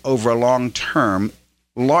accumulate over a long term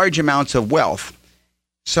large amounts of wealth.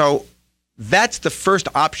 So that's the first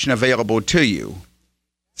option available to you.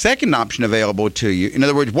 Second option available to you, in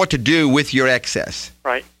other words, what to do with your excess.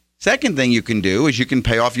 Right. Second thing you can do is you can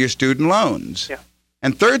pay off your student loans. Yeah.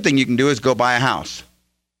 And third thing you can do is go buy a house.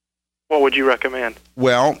 What would you recommend?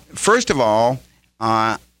 Well, first of all,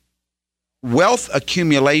 wealth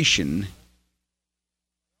accumulation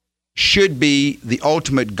should be the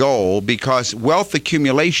ultimate goal because wealth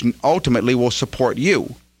accumulation ultimately will support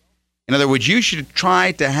you. In other words, you should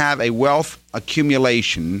try to have a wealth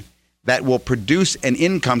accumulation that will produce an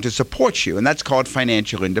income to support you, and that's called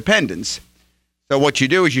financial independence. So what you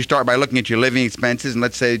do is you start by looking at your living expenses, and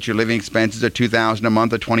let's say that your living expenses are $2,000 a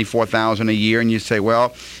month or $24,000 a year, and you say,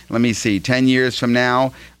 well, let me see, 10 years from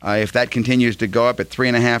now, if that continues to go up at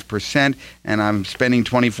 3.5%, and I'm spending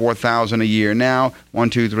 $24,000 a year now, 1,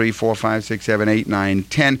 2, 3, 4, 5, 6, 7, 8, 9,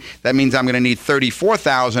 10, that means I'm going to need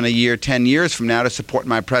 $34,000 a year 10 years from now to support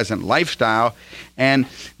my present lifestyle, and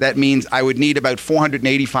that means I would need about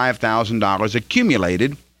 $485,000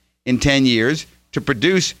 accumulated in 10 years to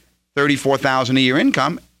produce $34,000 a year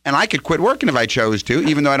income, and I could quit working if I chose to,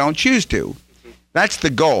 even though I don't choose to. That's the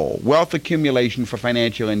goal, wealth accumulation for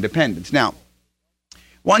financial independence. Now,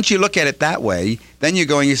 once you look at it that way, then you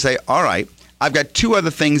go and you say, all right, I've got two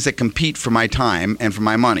other things that compete for my time and for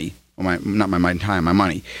my money. Well, not my time, my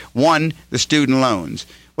money. One, the student loans.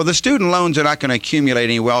 Well, the student loans are not going to accumulate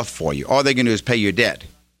any wealth for you. All they're going to do is pay your debt.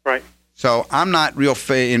 Right. So I'm not real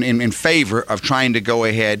in favor of trying to go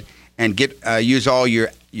ahead and use all your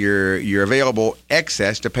available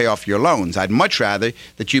excess to pay off your loans. I'd much rather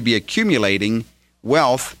that you be accumulating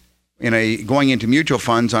wealth going into mutual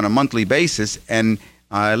funds on a monthly basis and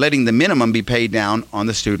letting the minimum be paid down on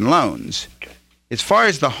the student loans. Okay. As far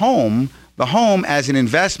as the home as an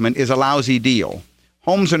investment is a lousy deal.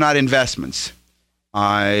 Homes are not investments.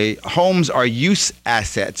 Homes are use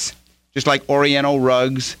assets, just like Oriental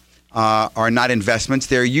rugs are not investments.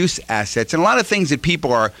 They're use assets. And a lot of things that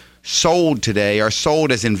people are sold today are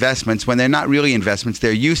sold as investments when they're not really investments.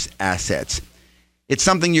 They're use assets. It's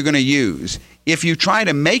something you're going to use. If you try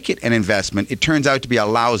to make it an investment, it turns out to be a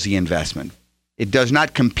lousy investment. It does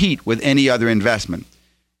not compete with any other investment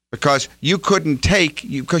because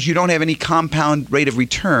because you don't have any compound rate of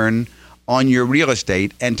return on your real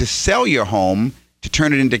estate, and to sell your home, to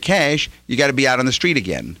turn it into cash, you got to be out on the street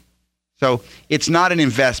again. So it's not an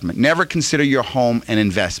investment. Never consider your home an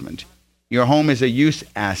investment. Your home is a use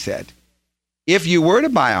asset. If you were to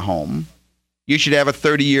buy a home, you should have a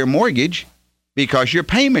 30-year mortgage because your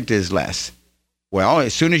payment is less. Well,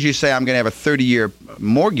 as soon as you say I'm going to have a 30-year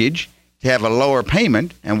mortgage to have a lower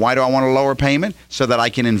payment, and why do I want a lower payment? So that I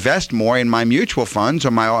can invest more in my mutual funds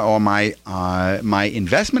or my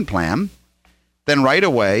investment plan. then right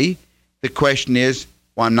away the question is,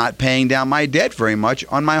 well, I'm not paying down my debt very much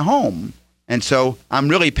on my home. And so I'm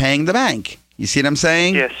really paying the bank. You see what I'm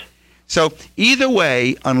saying? Yes. So either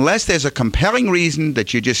way, unless there's a compelling reason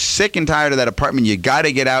that you're just sick and tired of that apartment, you got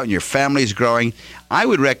to get out and your family's growing, I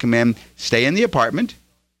would recommend stay in the apartment.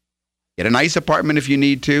 Get a nice apartment if you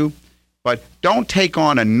need to, but don't take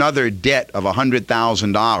on another debt of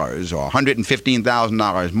 $100,000 or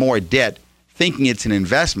 $115,000 more debt thinking it's an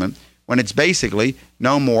investment when it's basically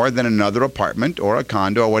no more than another apartment or a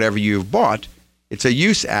condo or whatever you've bought. It's a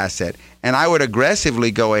use asset. And I would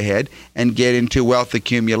aggressively go ahead and get into wealth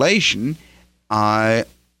accumulation, and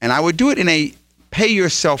I would do it in a pay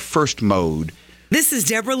yourself first mode. This is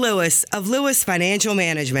Deborah Lewis of Lewis Financial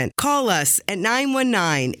Management. Call us at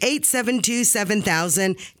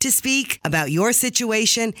 919-872-7000 to speak about your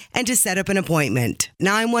situation and to set up an appointment.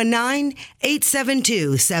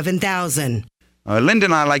 919-872-7000. Linda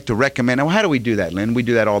and I like to recommend, well, how do we do that, Lynn? We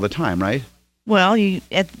do that all the time, right? Well, you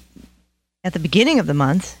at the beginning of the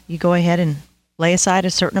month, you go ahead and lay aside a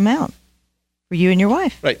certain amount for you and your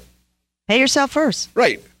wife. Right. Pay yourself first.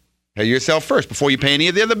 Right. Pay yourself first before you pay any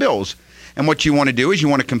of the other bills. And what you want to do is you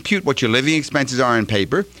want to compute what your living expenses are on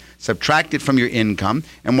paper, subtract it from your income,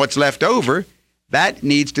 and what's left over, that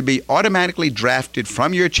needs to be automatically drafted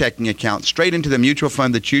from your checking account straight into the mutual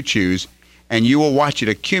fund that you choose, and you will watch it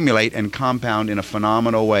accumulate and compound in a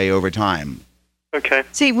phenomenal way over time. Okay.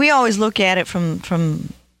 See, we always look at it from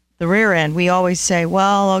the rear end. We always say,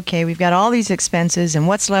 well, okay, we've got all these expenses, and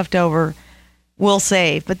what's left over we'll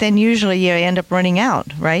save. But then usually you end up running out,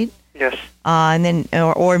 right? Yes. And then,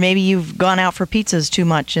 or maybe you've gone out for pizzas too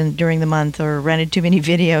much during the month, or rented too many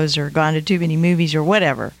videos, or gone to too many movies, or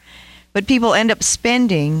whatever. But people end up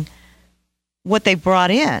spending what they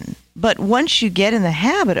brought in. But once you get in the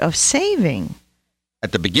habit of saving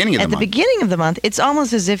at the beginning of the month, it's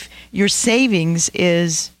almost as if your savings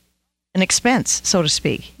is an expense, so to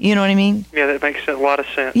speak. You know what I mean? Yeah, that makes a lot of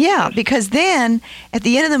sense. Yeah, because then at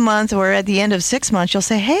the end of the month or at the end of 6 months, you'll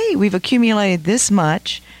say, hey, we've accumulated this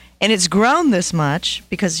much. And it's grown this much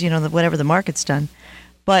because, whatever the market's done.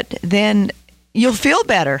 But then you'll feel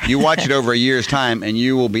better. You watch it over a year's time, and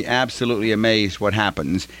you will be absolutely amazed what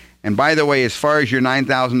happens. And by the way, as far as your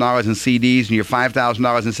 $9,000 in CDs and your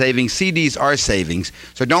 $5,000 in savings, CDs are savings.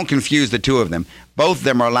 So don't confuse the two of them. Both of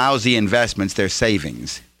them are lousy investments. They're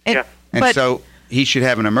savings. Yeah. And so he should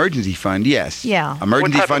have an emergency fund, yes. Yeah.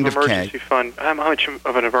 Emergency what type fund of emergency cash. Fund? How much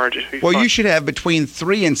of an emergency fund? Well, you should have between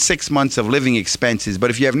 3 and 6 months of living expenses. But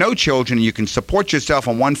if you have no children and you can support yourself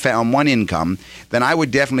on one income, then I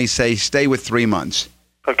would definitely say stay with 3 months.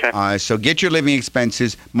 Okay. So get your living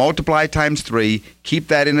expenses, multiply times 3, keep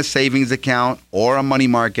that in a savings account or a money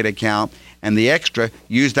market account, and the extra,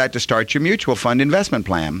 use that to start your mutual fund investment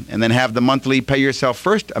plan. And then have the monthly pay yourself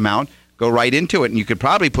first amount go right into it, and you could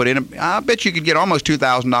probably put in, I bet you could get almost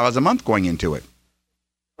 $2,000 a month going into it.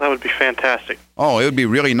 That would be fantastic. Oh, it would be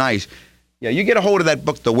really nice. Yeah, you get a hold of that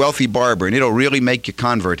book, The Wealthy Barber, and it'll really make a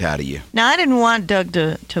convert out of you. Now, I didn't want Doug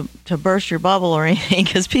to burst your bubble or anything,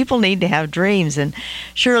 because people need to have dreams, and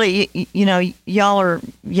surely, y'all are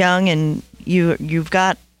young, and you've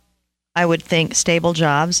got, I would think, stable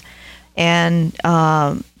jobs, and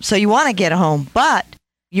so you want to get a home, but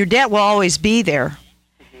your debt will always be there.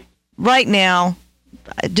 Right now,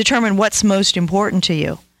 determine what's most important to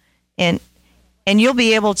you, and you'll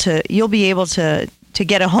be able to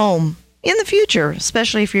get a home in the future,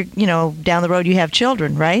 especially if you're down the road you have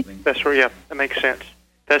children, right? That's right. Yeah, that makes sense.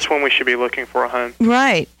 That's when we should be looking for a home.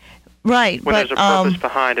 Right. When there's a purpose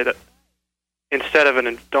behind it, instead of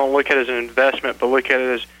don't look at it as an investment, but look at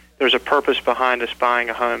it as there's a purpose behind us buying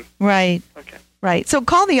a home. Right. Okay. Right. So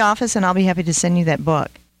call the office, and I'll be happy to send you that book.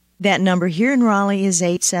 That number here in Raleigh is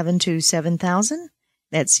 872-7000.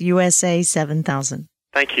 That's USA 7000.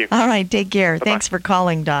 Thank you. All right, take care. Bye-bye. Thanks for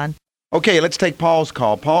calling, Don. Okay, let's take Paul's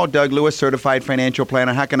call. Paul, Doug Lewis, Certified Financial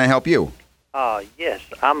Planner. How can I help you? Yes,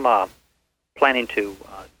 I'm planning to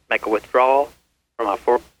make a withdrawal from my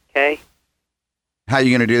 401k. How are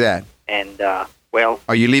you going to do that? And, Are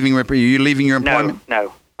you leaving your employment?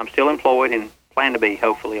 No. I'm still employed and plan to be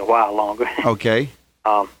hopefully a while longer. Okay.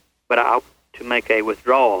 But I to make a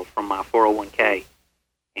withdrawal from my 401k,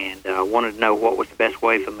 and wanted to know what was the best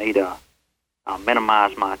way for me to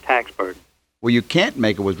minimize my tax burden. Well, you can't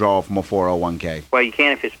make a withdrawal from a 401k. Well, you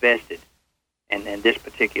can if it's vested, and in this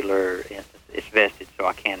particular instance, it's vested, so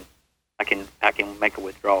I can make a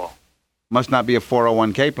withdrawal. Must not be a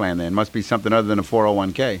 401k plan then. Must be something other than a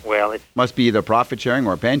 401k. Well, it must be either profit sharing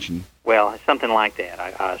or a pension. Well, something like that,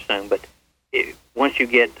 I assume. But once you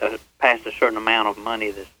get a past a certain amount of money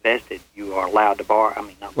that's vested, you are allowed to borrow. I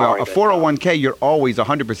mean, not borrow. Well, a 401k, you're always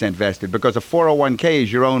 100% vested because a 401k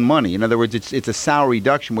is your own money. In other words, it's a salary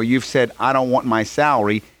deduction where you've said, I don't want my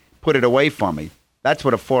salary, put it away from me. That's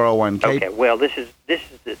what a 401k. Okay. Well, this is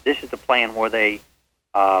the plan where they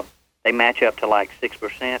match up to like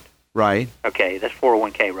 6%. Right. Okay, that's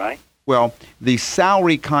 401k, right? Well, the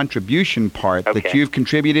salary contribution part that you've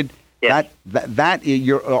contributed, yes. that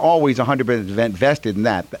you're always 100% vested in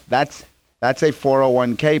that. That's a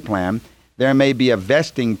 401k plan. There may be a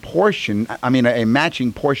vesting portion, a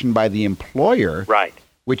matching portion by the employer. Right.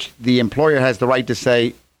 Which the employer has the right to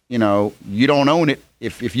say, you don't own it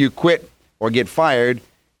if you quit or get fired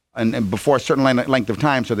and before a certain length of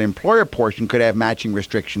time. So the employer portion could have matching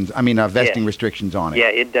restrictions, vesting restrictions on it. Yeah,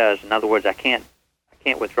 it does. In other words, I can't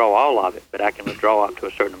withdraw all of it, but I can withdraw up to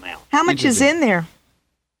a certain amount. How much is in there?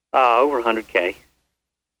 Over 100K.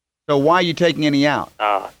 So why are you taking any out?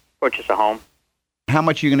 Purchase a home. How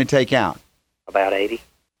much are you going to take out? About 80.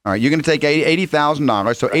 All right, you're going to take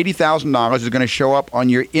 $80,000. So $80,000 is going to show up on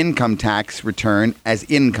your income tax return as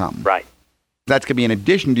income. Right. That's going to be in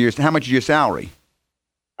addition to how much is your salary?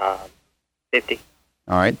 50.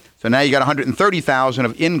 All right. So now you got $130,000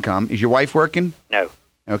 of income. Is your wife working? No.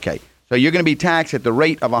 Okay. So you're going to be taxed at the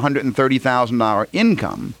rate of $130,000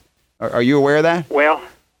 income. Are you aware of that? Well,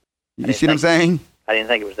 you see what I'm saying? I didn't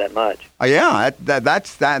think it was that much. Oh, yeah.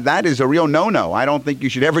 That is a real no-no. I don't think you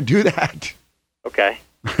should ever do that. Okay.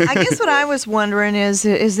 I guess what I was wondering is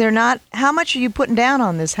there not, how much are you putting down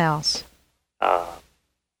on this house?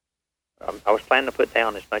 I was planning to put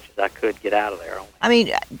down as much as I could get out of there.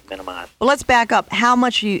 Minimize. Well, let's back up. How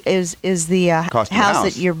much is the house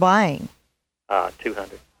that you're buying?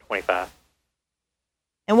 $225,000.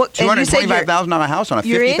 And what? $225,000 house on a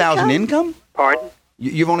 $50,000 income? Pardon?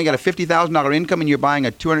 You've only got a $50,000 income, and you're buying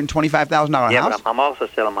a $225,000 house. Yeah, but I'm also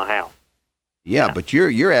selling my house. Yeah, but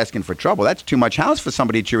you're asking for trouble. That's too much house for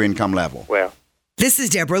somebody at your income level. Well. This is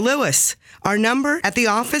Deborah Lewis. Our number at the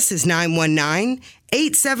office is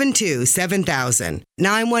 919-872-7000.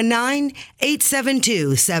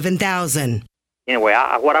 919-872-7000. Anyway,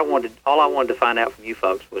 all I wanted to find out from you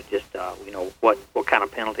folks was just, what kind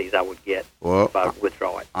of penalties I would get if I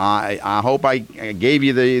withdraw it. I hope I gave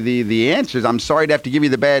you the answers. I'm sorry to have to give you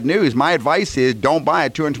the bad news. My advice is don't buy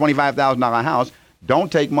a $225,000 house.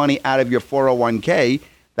 Don't take money out of your 401k.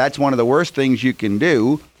 That's one of the worst things you can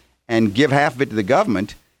do. And give half of it to the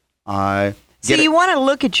government. So you want to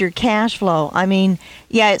look at your cash flow.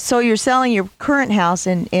 So you're selling your current house,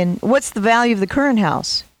 and what's the value of the current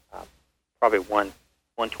house? Probably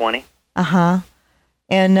 $120.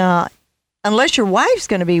 And unless your wife's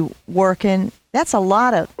going to be working, that's a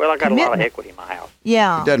lot of Well, I got commitment. a lot of equity in my house.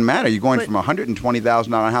 Yeah. It doesn't matter. You're going from a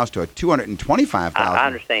 $120,000 house to a $225,000. I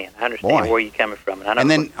understand. Boy. Where you're coming from. And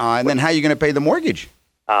then how are you going to pay the mortgage?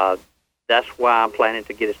 That's why I'm planning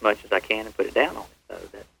to get as much as I can and put it down on it. So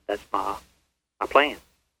that's my plan.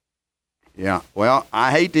 Yeah. Well,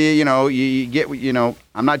 I hate to, you get,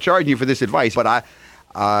 I'm not charging you for this advice, but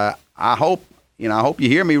I hope, I hope you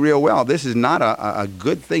hear me real well. This is not a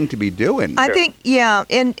good thing to be doing. I think, yeah.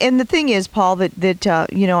 And the thing is, Paul, that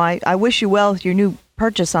I wish you well with your new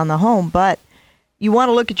purchase on the home, but you want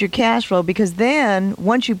to look at your cash flow because then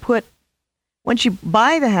once you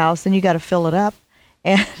buy the house, then you got to fill it up.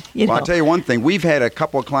 And, I'll tell you one thing. We've had a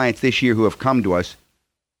couple of clients this year who have come to us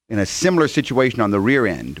in a similar situation on the rear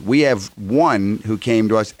end. We have one who came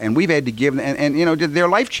to us, and we've had to give them, and their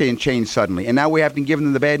life changed suddenly. And now we have to give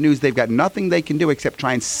them the bad news. They've got nothing they can do except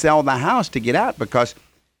try and sell the house to get out because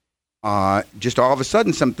just all of a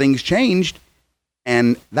sudden some things changed.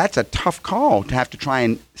 And that's a tough call to have to try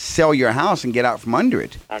and sell your house and get out from under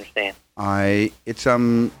it. I understand.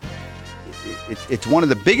 It's one of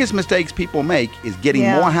the biggest mistakes people make is getting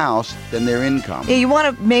more house than their income. Yeah, you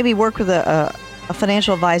want to maybe work with a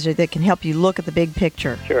financial advisor that can help you look at the big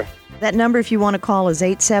picture. Sure. That number, if you want to call, is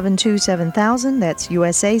 872-7000. That's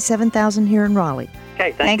USA 7000 here in Raleigh.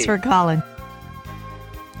 Okay, Thanks for calling.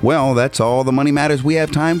 Well, that's all the Money Matters we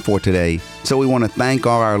have time for today. So we want to thank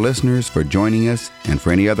all our listeners for joining us. And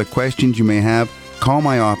for any other questions you may have, call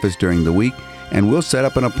my office during the week, and we'll set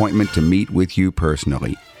up an appointment to meet with you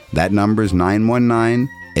personally. That number is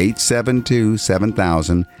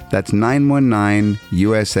 919-872-7000. That's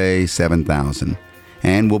 919-USA 7000.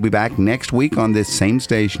 And we'll be back next week on this same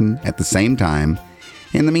station at the same time.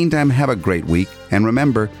 In the meantime, have a great week. And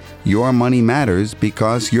remember, your money matters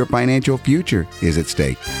because your financial future is at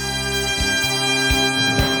stake.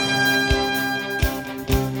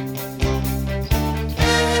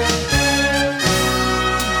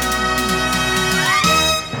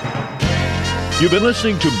 You've been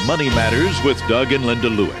listening to Money Matters with Doug and Linda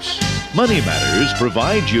Lewis. Money Matters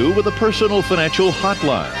provides you with a personal financial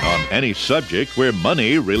hotline on any subject where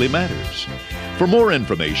money really matters. For more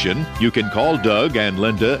information, you can call Doug and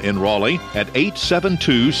Linda in Raleigh at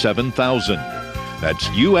 872-7000. That's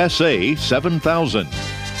USA 7000.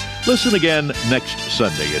 Listen again next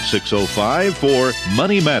Sunday at 6:05 for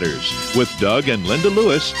Money Matters with Doug and Linda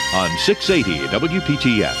Lewis on 680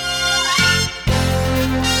 WPTF.